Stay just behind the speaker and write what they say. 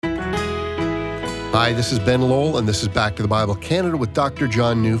Hi, this is Ben Lowell, and this is Back to the Bible Canada with Dr.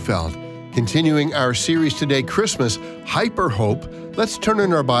 John Neufeld. Continuing our series today, Christmas, Hyper Hope, let's turn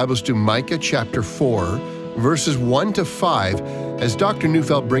in our Bibles to Micah chapter 4, verses 1 to 5, as Dr.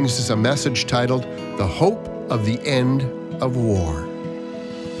 Neufeld brings us a message titled, The Hope of the End of War.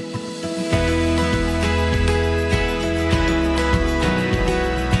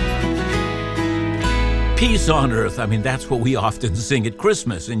 Peace on earth. That's what we often sing at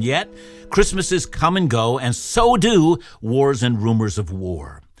Christmas. And yet, Christmases come and go, and so do wars and rumors of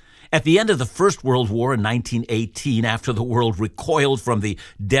war. At the end of the First World War in 1918, after the world recoiled from the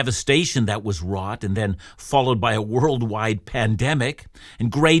devastation that was wrought and then followed by a worldwide pandemic and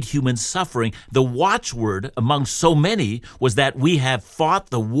great human suffering, the watchword among so many was that we have fought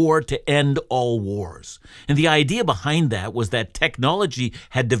the war to end all wars. And the idea behind that was that technology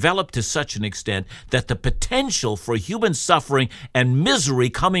had developed to such an extent that the potential for human suffering and misery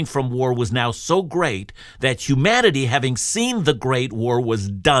coming from war was now so great that humanity, having seen the Great War, was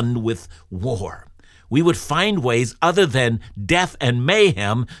done with war. We would find ways other than death and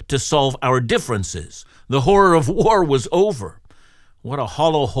mayhem to solve our differences. The horror of war was over. What a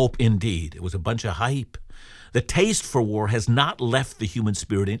hollow hope indeed. It was a bunch of hype. The taste for war has not left the human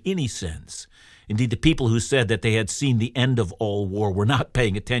spirit in any sense. Indeed, the people who said that they had seen the end of all war were not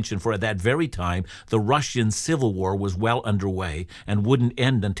paying attention, for at that very time, the Russian Civil War was well underway and wouldn't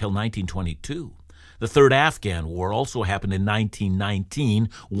end until 1922. The Third Afghan War also happened in 1919,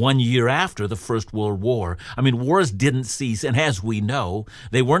 1 year after the First World War. Wars didn't cease, and as we know,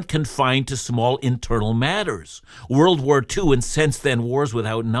 they weren't confined to small internal matters. World War II and since then wars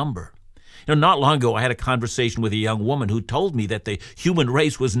without number. Not long ago, I had a conversation with a young woman who told me that the human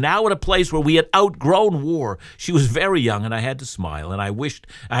race was now at a place where we had outgrown war. She was very young, and I had to smile, and I wished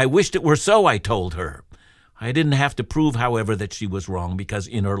it were so, I told her. I didn't have to prove, however, that she was wrong, because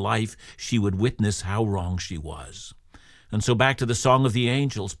in her life she would witness how wrong she was. And so back to the Song of the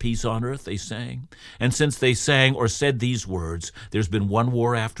Angels, Peace on Earth, they sang. And since they sang or said these words, there's been one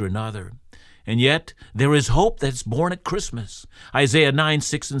war after another. And yet, there is hope that's born at Christmas. Isaiah 9,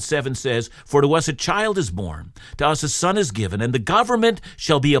 6 and 7 says, For to us a child is born, to us a son is given, and the government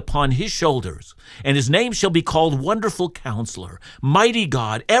shall be upon his shoulders. And his name shall be called Wonderful Counselor, Mighty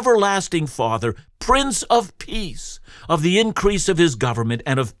God, Everlasting Father, Prince of Peace. Of the increase of his government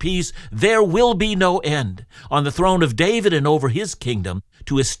and of peace there will be no end, on the throne of David and over his kingdom,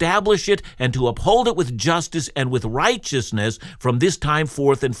 to establish it and to uphold it with justice and with righteousness from this time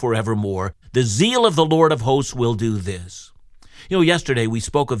forth and forevermore. The zeal of the Lord of hosts will do this. Yesterday we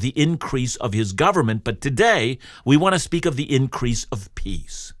spoke of the increase of his government, but today we want to speak of the increase of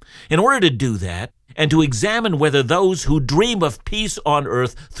peace. In order to do that, and to examine whether those who dream of peace on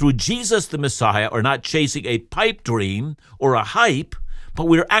earth through Jesus the Messiah are not chasing a pipe dream or a hype, but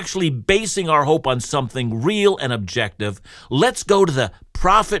we're actually basing our hope on something real and objective, let's go to the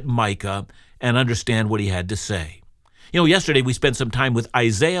prophet Micah and understand what he had to say. Yesterday we spent some time with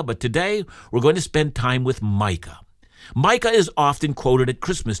Isaiah, but today we're going to spend time with Micah. Micah is often quoted at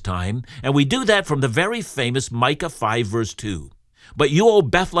Christmas time, and we do that from the very famous Micah 5, verse 2. But you, O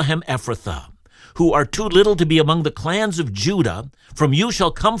Bethlehem Ephrathah, who are too little to be among the clans of Judah, from you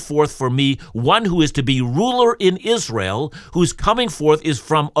shall come forth for me one who is to be ruler in Israel, whose coming forth is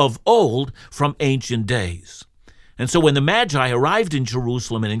from of old, from ancient days. And so when the Magi arrived in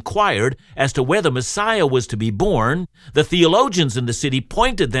Jerusalem and inquired as to where the Messiah was to be born, the theologians in the city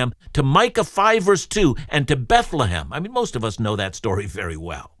pointed them to Micah 5, verse 2, and to Bethlehem. Most of us know that story very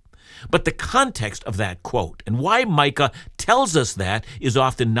well. But the context of that quote and why Micah tells us that is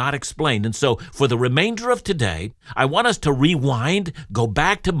often not explained. And so for the remainder of today, I want us to rewind, go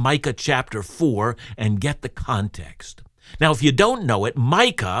back to Micah chapter 4, and get the context. Now, if you don't know it,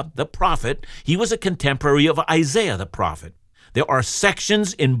 Micah, the prophet, he was a contemporary of Isaiah, the prophet. There are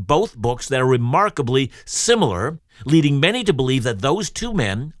sections in both books that are remarkably similar, leading many to believe that those two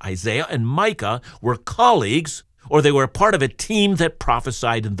men, Isaiah and Micah, were colleagues, or they were part of a team that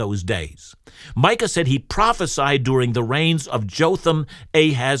prophesied in those days. Micah said he prophesied during the reigns of Jotham,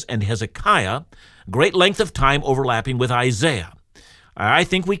 Ahaz, and Hezekiah, great length of time overlapping with Isaiah. I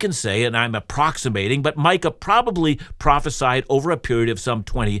think we can say, and I'm approximating, but Micah probably prophesied over a period of some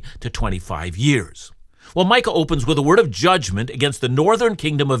 20 to 25 years. Well, Micah opens with a word of judgment against the northern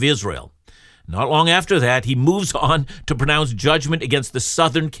kingdom of Israel. Not long after that, he moves on to pronounce judgment against the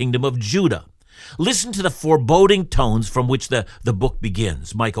southern kingdom of Judah. Listen to the foreboding tones from which the book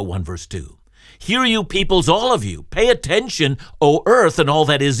begins, Micah 1, verse 2. Hear you peoples, all of you. Pay attention, O earth and all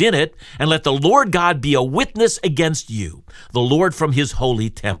that is in it, and let the Lord God be a witness against you, the Lord from his holy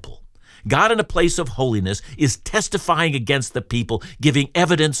temple. God in a place of holiness is testifying against the people, giving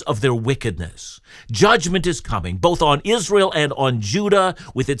evidence of their wickedness. Judgment is coming, both on Israel and on Judah,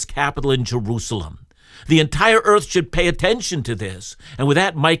 with its capital in Jerusalem. The entire earth should pay attention to this, and with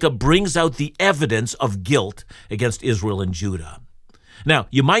that, Micah brings out the evidence of guilt against Israel and Judah. Now,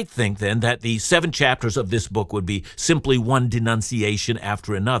 you might think then that the 7 chapters of this book would be simply one denunciation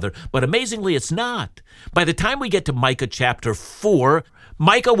after another, but amazingly it's not. By the time we get to Micah chapter 4,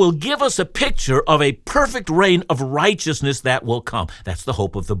 Micah will give us a picture of a perfect reign of righteousness that will come. That's the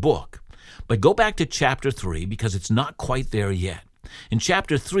hope of the book. But go back to chapter 3 because it's not quite there yet. In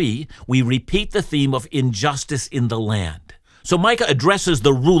chapter 3, we repeat the theme of injustice in the land. So Micah addresses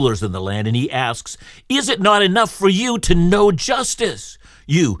the rulers in the land and he asks, "Is it not enough for you to know justice?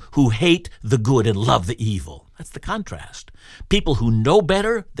 You who hate the good and love the evil." That's the contrast. People who know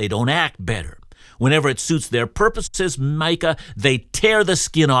better, they don't act better. Whenever it suits their purposes, Micah, they tear the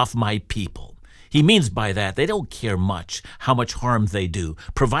skin off my people. He means by that they don't care much how much harm they do,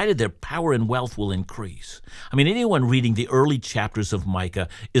 provided their power and wealth will increase. I mean, anyone reading the early chapters of Micah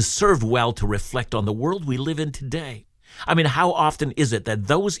is served well to reflect on the world we live in today. I mean, how often is it that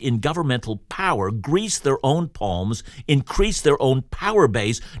those in governmental power grease their own palms, increase their own power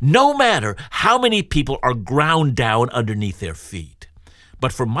base, no matter how many people are ground down underneath their feet?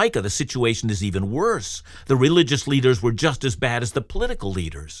 But for Micah, the situation is even worse. The religious leaders were just as bad as the political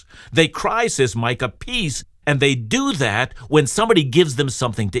leaders. They cry, says Micah, peace, and they do that when somebody gives them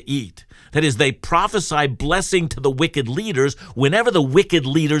something to eat. That is, they prophesy blessing to the wicked leaders whenever the wicked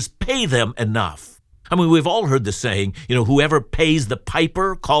leaders pay them enough. I mean, we've all heard the saying, whoever pays the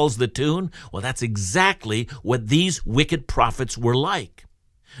piper calls the tune. Well, that's exactly what these wicked prophets were like.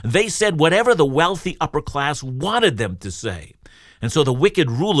 They said whatever the wealthy upper class wanted them to say. And so the wicked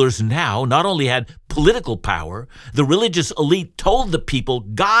rulers now not only had political power, the religious elite told the people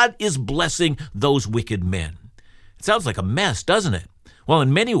God is blessing those wicked men. It sounds like a mess, doesn't it? Well,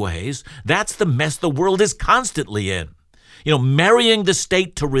 in many ways, that's the mess the world is constantly in. Marrying the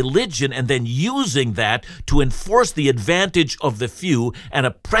state to religion and then using that to enforce the advantage of the few and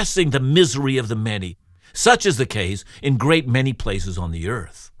oppressing the misery of the many. Such is the case in great many places on the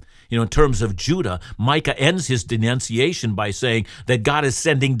earth. In terms of Judah, Micah ends his denunciation by saying that God is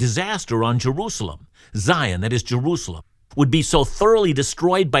sending disaster on Jerusalem. Zion, that is Jerusalem, would be so thoroughly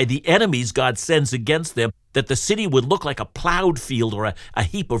destroyed by the enemies God sends against them that the city would look like a plowed field or a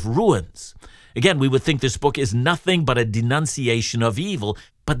heap of ruins. Again, we would think this book is nothing but a denunciation of evil,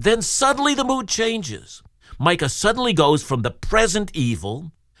 but then suddenly the mood changes. Micah suddenly goes from the present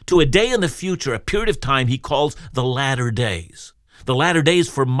evil to a day in the future, a period of time he calls the latter days. The latter days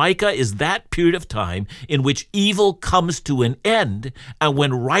for Micah is that period of time in which evil comes to an end and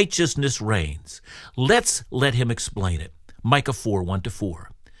when righteousness reigns. Let's let him explain it. Micah 4, 1-4.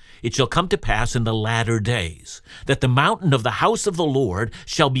 It shall come to pass in the latter days that the mountain of the house of the Lord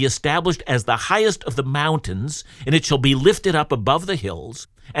shall be established as the highest of the mountains, and it shall be lifted up above the hills,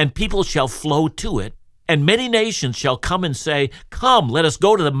 and people shall flow to it. And many nations shall come and say, Come, let us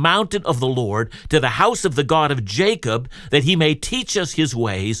go to the mountain of the Lord, to the house of the God of Jacob, that he may teach us his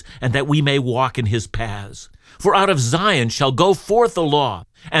ways, and that we may walk in his paths. For out of Zion shall go forth the law,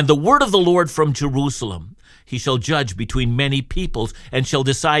 and the word of the Lord from Jerusalem. He shall judge between many peoples, and shall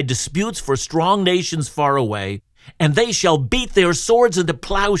decide disputes for strong nations far away, and they shall beat their swords into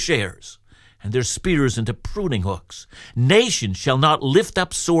plowshares, and their spears into pruning hooks. Nation shall not lift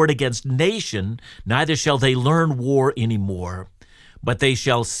up sword against nation, neither shall they learn war any more. But they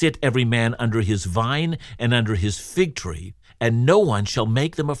shall sit every man under his vine and under his fig tree, and no one shall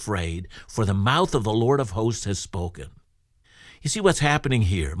make them afraid, for the mouth of the Lord of hosts has spoken. You see what's happening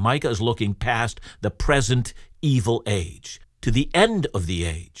here? Micah is looking past the present evil age to the end of the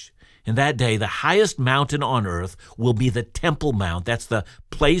age. In that day, the highest mountain on earth will be the Temple Mount. That's the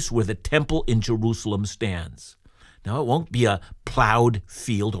place where the temple in Jerusalem stands. Now, it won't be a plowed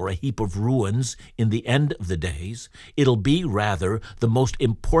field or a heap of ruins in the end of the days. It'll be, rather, the most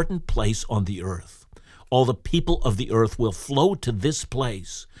important place on the earth. All the people of the earth will flow to this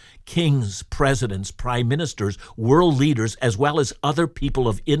place. Kings, presidents, prime ministers, world leaders, as well as other people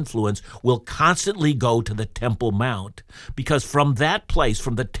of influence will constantly go to the Temple Mount, because from that place,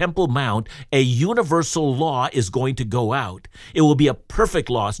 from the Temple Mount, a universal law is going to go out. It will be a perfect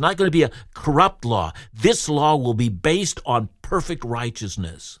law. It's not going to be a corrupt law. This law will be based on perfect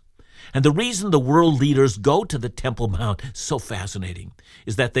righteousness. And the reason the world leaders go to the Temple Mount, so fascinating,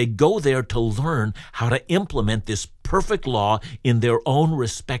 is that they go there to learn how to implement this perfect law in their own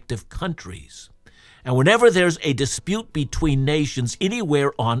respective countries. And whenever there's a dispute between nations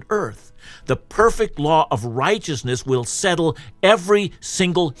anywhere on earth, the perfect law of righteousness will settle every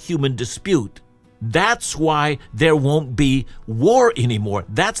single human dispute. That's why there won't be war anymore.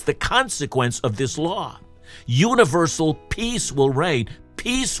 That's the consequence of this law. Universal peace will reign.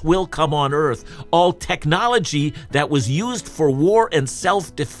 Peace will come on earth. All technology that was used for war and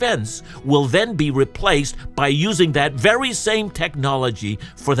self-defense will then be replaced by using that very same technology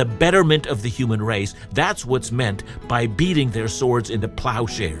for the betterment of the human race. That's what's meant by beating their swords into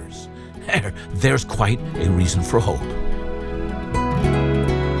plowshares. There's quite a reason for hope.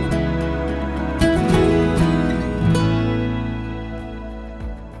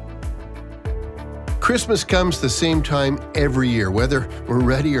 Christmas comes the same time every year, whether we're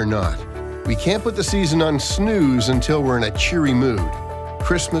ready or not. We can't put the season on snooze until we're in a cheery mood.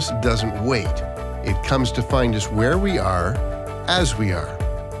 Christmas doesn't wait. It comes to find us where we are, as we are.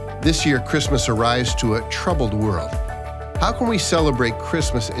 This year, Christmas arrives to a troubled world. How can we celebrate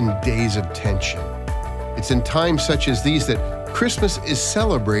Christmas in days of tension? It's in times such as these that Christmas is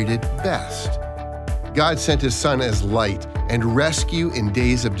celebrated best. God sent His Son as light and rescue in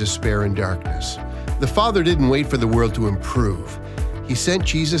days of despair and darkness. The Father didn't wait for the world to improve. He sent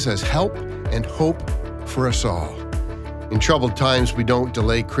Jesus as help and hope for us all. In troubled times, we don't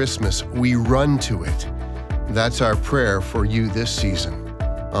delay Christmas, we run to it. That's our prayer for you this season.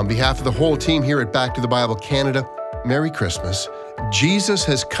 On behalf of the whole team here at Back to the Bible Canada, Merry Christmas. Jesus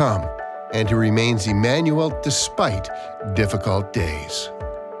has come, and He remains Emmanuel despite difficult days.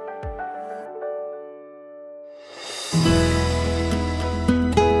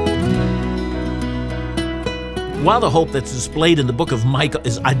 While the hope that's displayed in the book of Micah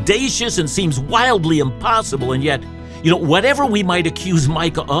is audacious and seems wildly impossible, and yet, whatever we might accuse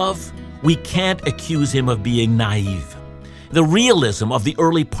Micah of, we can't accuse him of being naive. The realism of the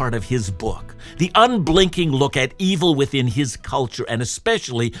early part of his book, the unblinking look at evil within his culture, and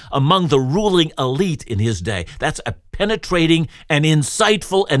especially among the ruling elite in his day, that's a penetrating and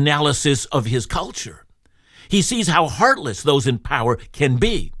insightful analysis of his culture. He sees how heartless those in power can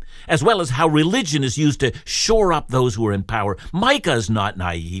be, as well as how religion is used to shore up those who are in power. Micah is not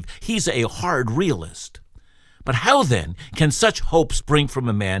naive. He's a hard realist. But how then can such hope spring from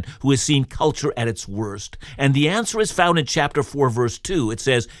a man who has seen culture at its worst? And the answer is found in chapter 4, verse 2. It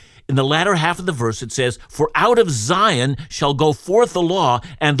says, in the latter half of the verse, it says, "For out of Zion shall go forth the law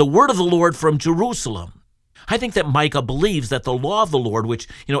and the word of the Lord from Jerusalem." I think that Micah believes that the law of the Lord, which,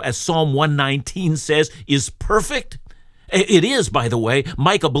 as Psalm 119 says, is perfect. It is, by the way.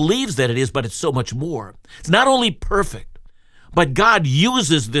 Micah believes that it is, but it's so much more. It's not only perfect, but God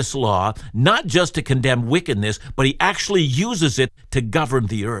uses this law not just to condemn wickedness, but He actually uses it to govern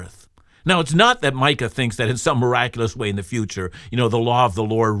the earth. Now, it's not that Micah thinks that in some miraculous way in the future, the law of the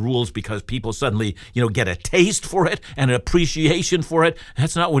Lord rules because people suddenly, get a taste for it and an appreciation for it.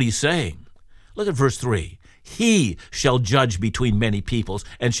 That's not what he's saying. Look at verse 3. He shall judge between many peoples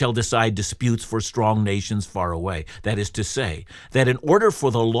and shall decide disputes for strong nations far away. That is to say, that in order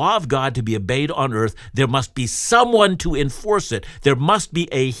for the law of God to be obeyed on earth, there must be someone to enforce it. There must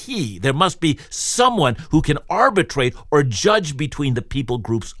be a he. There must be someone who can arbitrate or judge between the people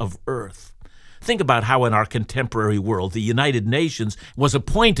groups of earth. Think about how in our contemporary world, the United Nations was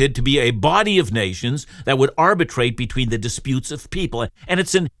appointed to be a body of nations that would arbitrate between the disputes of people. And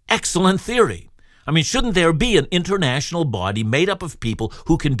it's an excellent theory. Shouldn't there be an international body made up of people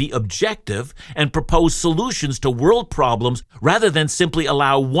who can be objective and propose solutions to world problems rather than simply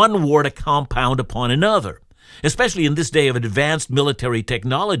allow one war to compound upon another? Especially in this day of advanced military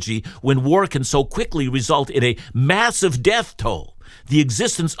technology, when war can so quickly result in a massive death toll. The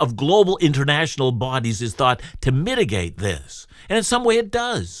existence of global international bodies is thought to mitigate this, and in some way it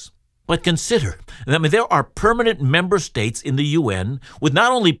does. But consider, there are permanent member states in the UN with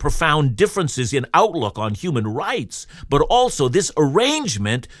not only profound differences in outlook on human rights, but also this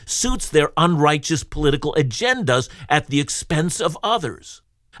arrangement suits their unrighteous political agendas at the expense of others.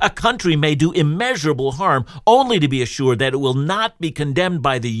 A country may do immeasurable harm only to be assured that it will not be condemned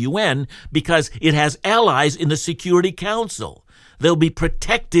by the UN because it has allies in the Security Council. They'll be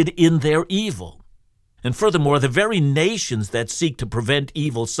protected in their evil. And furthermore, the very nations that seek to prevent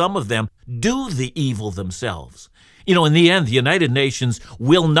evil, some of them do the evil themselves. In the end, the United Nations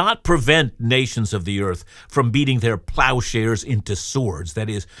will not prevent nations of the earth from beating their plowshares into swords, that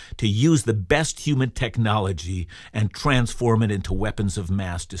is, to use the best human technology and transform it into weapons of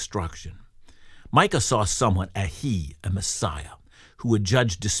mass destruction. Micah saw someone, a Messiah, who would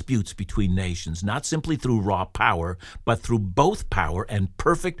judge disputes between nations, not simply through raw power, but through both power and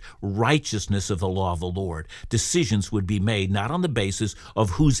perfect righteousness of the law of the Lord. Decisions would be made not on the basis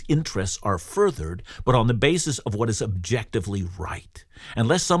of whose interests are furthered, but on the basis of what is objectively right.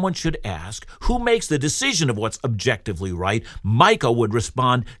 Unless someone should ask, who makes the decision of what's objectively right, Micah would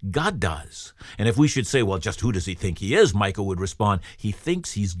respond, God does. And if we should say, well, just who does he think he is? Micah would respond, he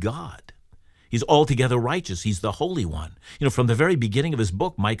thinks he's God. He's altogether righteous. He's the Holy One. From the very beginning of his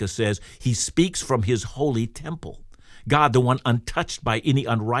book, Micah says he speaks from his holy temple. God, the one untouched by any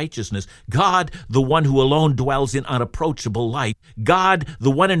unrighteousness. God, the one who alone dwells in unapproachable light. God,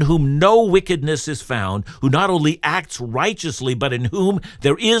 the one in whom no wickedness is found, who not only acts righteously, but in whom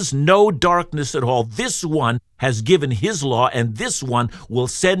there is no darkness at all. This one has given his law, and this one will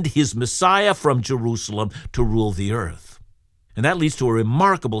send his Messiah from Jerusalem to rule the earth. And that leads to a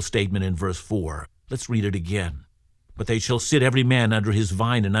remarkable statement in verse 4. Let's read it again. But they shall sit every man under his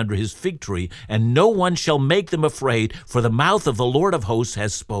vine and under his fig tree, and no one shall make them afraid, for the mouth of the Lord of hosts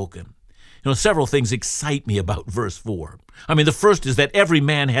has spoken. Several things excite me about verse 4. The first is that every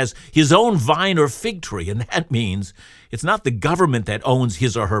man has his own vine or fig tree, and that means it's not the government that owns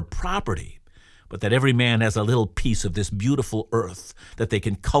his or her property, but that every man has a little piece of this beautiful earth that they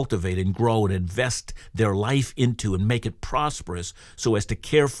can cultivate and grow and invest their life into and make it prosperous so as to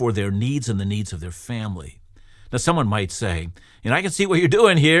care for their needs and the needs of their family. Now, someone might say, I can see what you're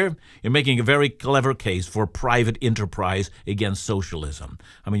doing here. You're making a very clever case for private enterprise against socialism.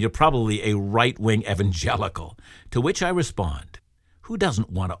 You're probably a right-wing evangelical. To which I respond, who doesn't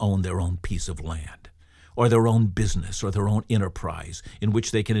want to own their own piece of land, or their own business, or their own enterprise in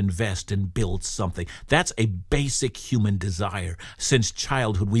which they can invest and build something? That's a basic human desire. Since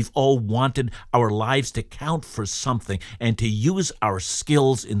childhood, we've all wanted our lives to count for something and to use our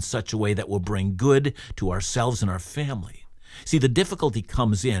skills in such a way that will bring good to ourselves and our family. See, the difficulty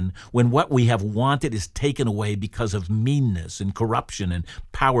comes in when what we have wanted is taken away because of meanness and corruption and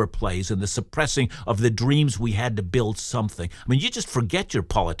power plays and the suppressing of the dreams we had to build something. You just forget your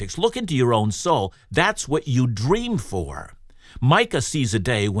politics. Look into your own soul. That's what you dream for. Micah sees a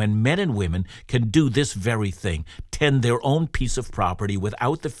day when men and women can do this very thing, tend their own piece of property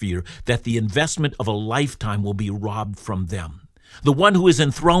without the fear that the investment of a lifetime will be robbed from them. The one who is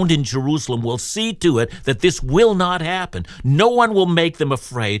enthroned in Jerusalem will see to it that this will not happen. No one will make them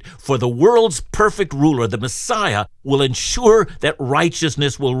afraid, for the world's perfect ruler, the Messiah, will ensure that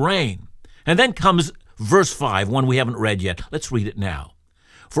righteousness will reign. And then comes verse 5, one we haven't read yet. Let's read it now.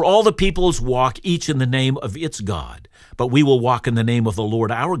 For all the peoples walk each in the name of its God, but we will walk in the name of the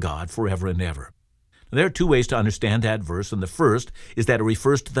Lord our God forever and ever. There are two ways to understand that verse, and the first is that it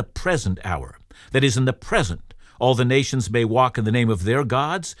refers to the present hour. That is, in the present, all the nations may walk in the name of their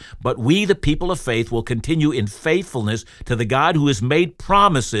gods, but we, the people of faith, will continue in faithfulness to the God who has made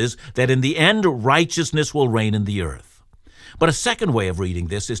promises that in the end righteousness will reign in the earth. But a second way of reading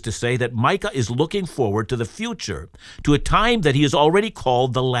this is to say that Micah is looking forward to the future, to a time that he has already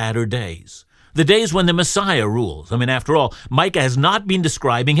called the latter days, the days when the Messiah rules. After all, Micah has not been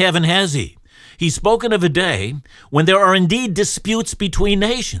describing heaven, has he? He's spoken of a day when there are indeed disputes between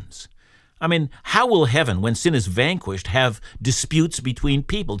nations. How will heaven, when sin is vanquished, have disputes between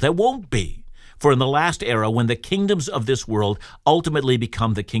people? There won't be. For in the last era, when the kingdoms of this world ultimately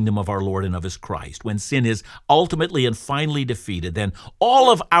become the kingdom of our Lord and of his Christ, when sin is ultimately and finally defeated, then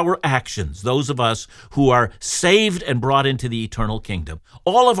all of our actions, those of us who are saved and brought into the eternal kingdom,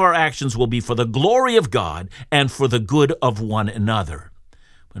 all of our actions will be for the glory of God and for the good of one another.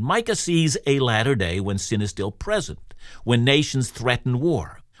 But Micah sees a latter day when sin is still present, when nations threaten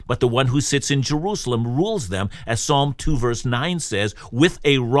war. But the one who sits in Jerusalem rules them, as Psalm 2 verse 9 says, with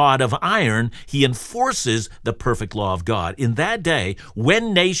a rod of iron he enforces the perfect law of God. In that day,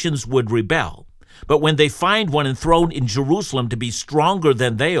 when nations would rebel, but when they find one enthroned in Jerusalem to be stronger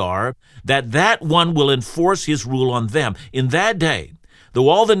than they are, that one will enforce his rule on them. In that day, though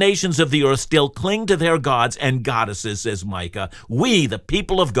all the nations of the earth still cling to their gods and goddesses, says Micah, we, the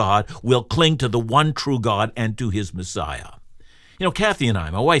people of God, will cling to the one true God and to his Messiah. Kathy and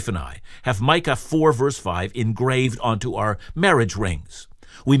I, my wife and I, have Micah 4 verse 5 engraved onto our marriage rings.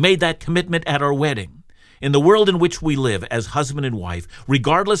 We made that commitment at our wedding. In the world in which we live as husband and wife,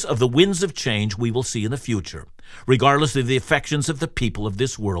 regardless of the winds of change we will see in the future, regardless of the affections of the people of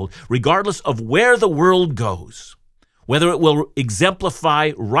this world, regardless of where the world goes, whether it will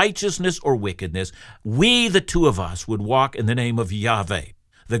exemplify righteousness or wickedness, we, the two of us, would walk in the name of Yahweh,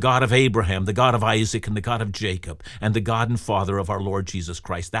 the God of Abraham, the God of Isaac, and the God of Jacob, and the God and Father of our Lord Jesus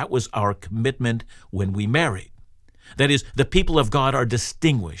Christ. That was our commitment when we married. That is, the people of God are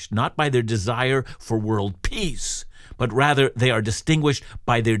distinguished not by their desire for world peace, but rather they are distinguished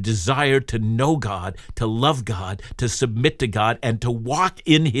by their desire to know God, to love God, to submit to God, and to walk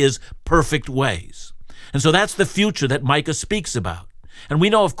in His perfect ways. And so that's the future that Micah speaks about. And we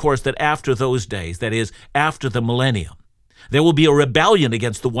know, of course, that after those days, that is, after the millennium, there will be a rebellion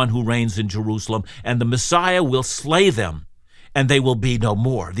against the one who reigns in Jerusalem, and the Messiah will slay them, and they will be no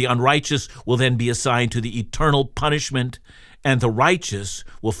more. The unrighteous will then be assigned to the eternal punishment, and the righteous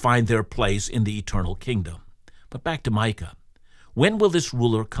will find their place in the eternal kingdom. But back to Micah. When will this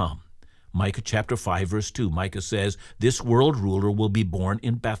ruler come? Micah chapter 5, verse 2, Micah says, this world ruler will be born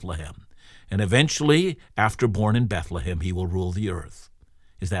in Bethlehem, and eventually, after born in Bethlehem, he will rule the earth.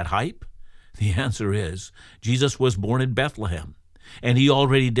 Is that hype? The answer is, Jesus was born in Bethlehem, and he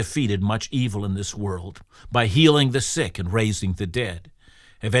already defeated much evil in this world by healing the sick and raising the dead.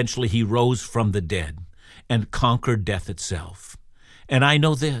 Eventually, he rose from the dead and conquered death itself. And I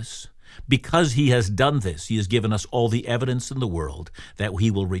know this, because he has done this, he has given us all the evidence in the world that he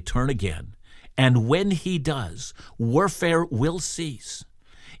will return again. And when he does, warfare will cease.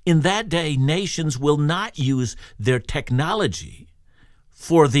 In that day, nations will not use their technology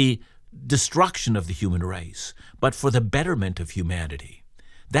for the destruction of the human race, but for the betterment of humanity.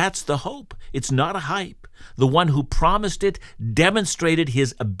 That's the hope. It's not a hype. The one who promised it demonstrated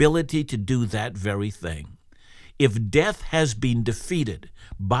his ability to do that very thing. If death has been defeated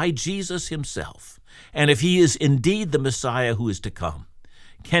by Jesus himself, and if he is indeed the Messiah who is to come,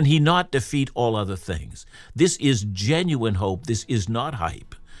 can he not defeat all other things? This is genuine hope. This is not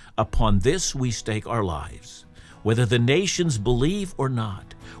hype. Upon this we stake our lives. Whether the nations believe or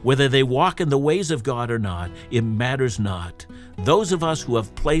not, whether they walk in the ways of God or not, it matters not. Those of us who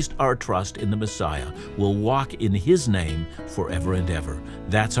have placed our trust in the Messiah will walk in his name forever and ever.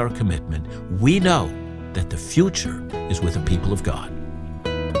 That's our commitment. We know that the future is with the people of God.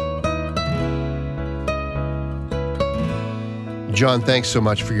 John, thanks so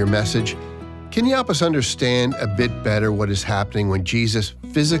much for your message. Can you help us understand a bit better what is happening when Jesus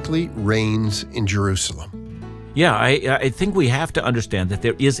physically reigns in Jerusalem? Yeah, I think we have to understand that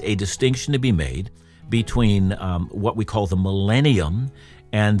there is a distinction to be made between what we call the millennium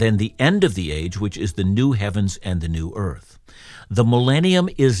and then the end of the age, which is the new heavens and the new earth. The millennium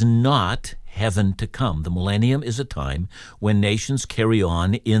is not heaven to come. The millennium is a time when nations carry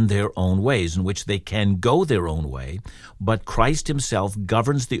on in their own ways, in which they can go their own way, but Christ himself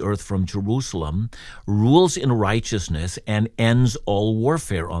governs the earth from Jerusalem, rules in righteousness, and ends all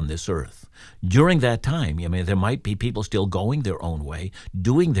warfare on this earth. During that time, there might be people still going their own way,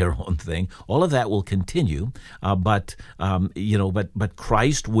 doing their own thing. All of that will continue, but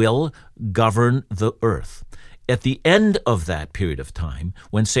Christ will govern the earth. At the end of that period of time,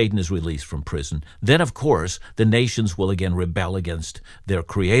 when Satan is released from prison, then, of course, the nations will again rebel against their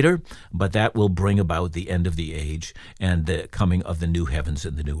Creator, but that will bring about the end of the age and the coming of the new heavens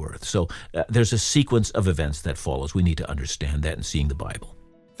and the new earth. So there's a sequence of events that follows. We need to understand that in seeing the Bible.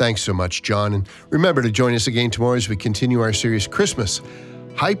 Thanks so much, John. And remember to join us again tomorrow as we continue our series, Christmas,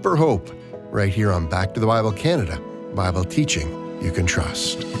 Hype or Hope, right here on Back to the Bible Canada, Bible teaching you can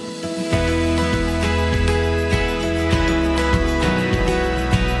trust.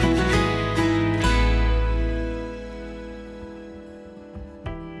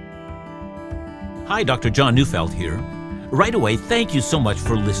 Hi, Dr. John Neufeld here. Right away, thank you so much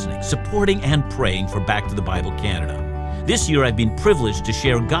for listening, supporting, and praying for Back to the Bible Canada. This year, I've been privileged to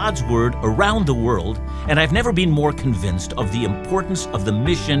share God's Word around the world, and I've never been more convinced of the importance of the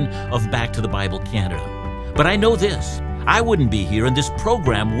mission of Back to the Bible Canada. But I know this, I wouldn't be here, and this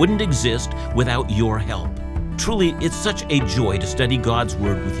program wouldn't exist without your help. Truly, it's such a joy to study God's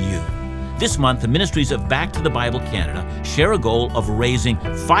Word with you. This month, the ministries of Back to the Bible Canada share a goal of raising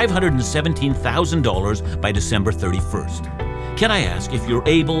 $517,000 by December 31st. Can I ask if you're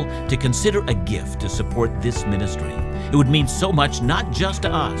able to consider a gift to support this ministry? It would mean so much, not just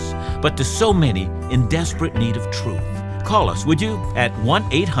to us, but to so many in desperate need of truth. Call us, would you, at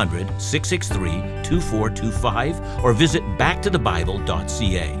 1-800-663-2425 or visit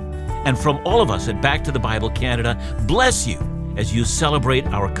backtothebible.ca. And from all of us at Back to the Bible Canada, bless you as you celebrate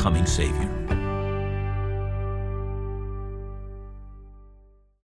our coming Savior.